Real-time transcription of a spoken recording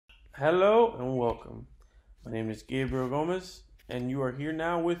Hello and welcome. My name is Gabriel Gomez, and you are here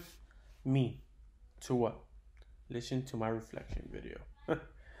now with me to what? Listen to my reflection video.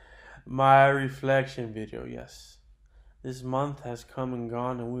 My reflection video, yes. This month has come and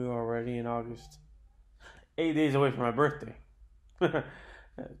gone, and we are already in August. 8 days away from my birthday.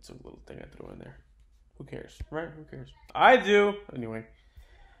 That's a little thing I threw in there. Who cares, right? Who cares? I do. Anyway,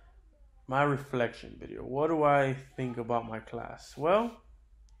 my reflection video. What do I think about my class? Well,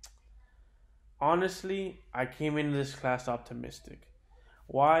 honestly, I came into this class optimistic.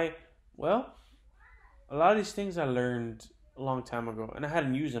 Why? Well, a lot of these things I learned a long time ago, and I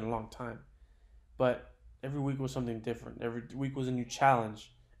hadn't used in a long time. But every week was something different. Every week was a new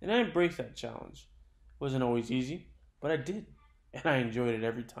challenge, and I embraced that challenge. It wasn't always easy, but I did, and I enjoyed it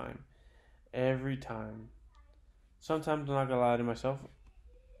every time. Every time. Sometimes I'm not gonna lie to myself.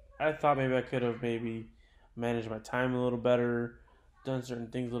 I thought maybe I could have maybe managed my time a little better, done certain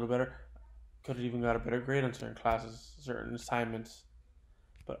things a little better. Could have even got a better grade on certain classes, certain assignments.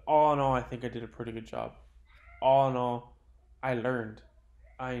 But all in all, I think I did a pretty good job. All in all, I learned.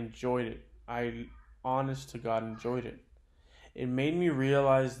 I enjoyed it. I, honest to God, enjoyed it. It made me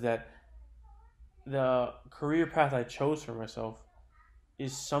realize that the career path I chose for myself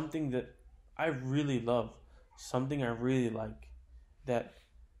is something that I really love, something I really like, that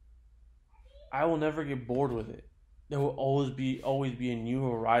I will never get bored with it. There will always be a new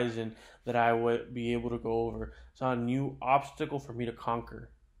horizon that I would be able to go over. It's not a new obstacle for me to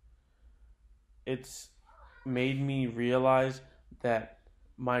conquer. It's made me realize that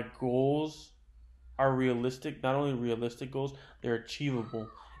my goals are realistic, not only realistic goals, they're achievable.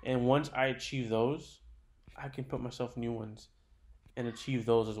 And once I achieve those, I can put myself new ones and achieve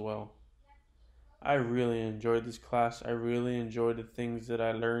those as well. I really enjoyed this class. I really enjoyed the things that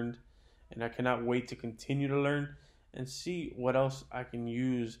I learned, and I cannot wait to continue to learn and see what else I can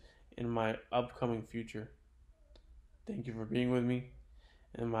use in my upcoming future. Thank you for being with me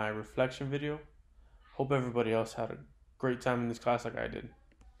in my reflection video. Hope everybody else had a great time in this class like I did.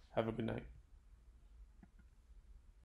 Have a good night.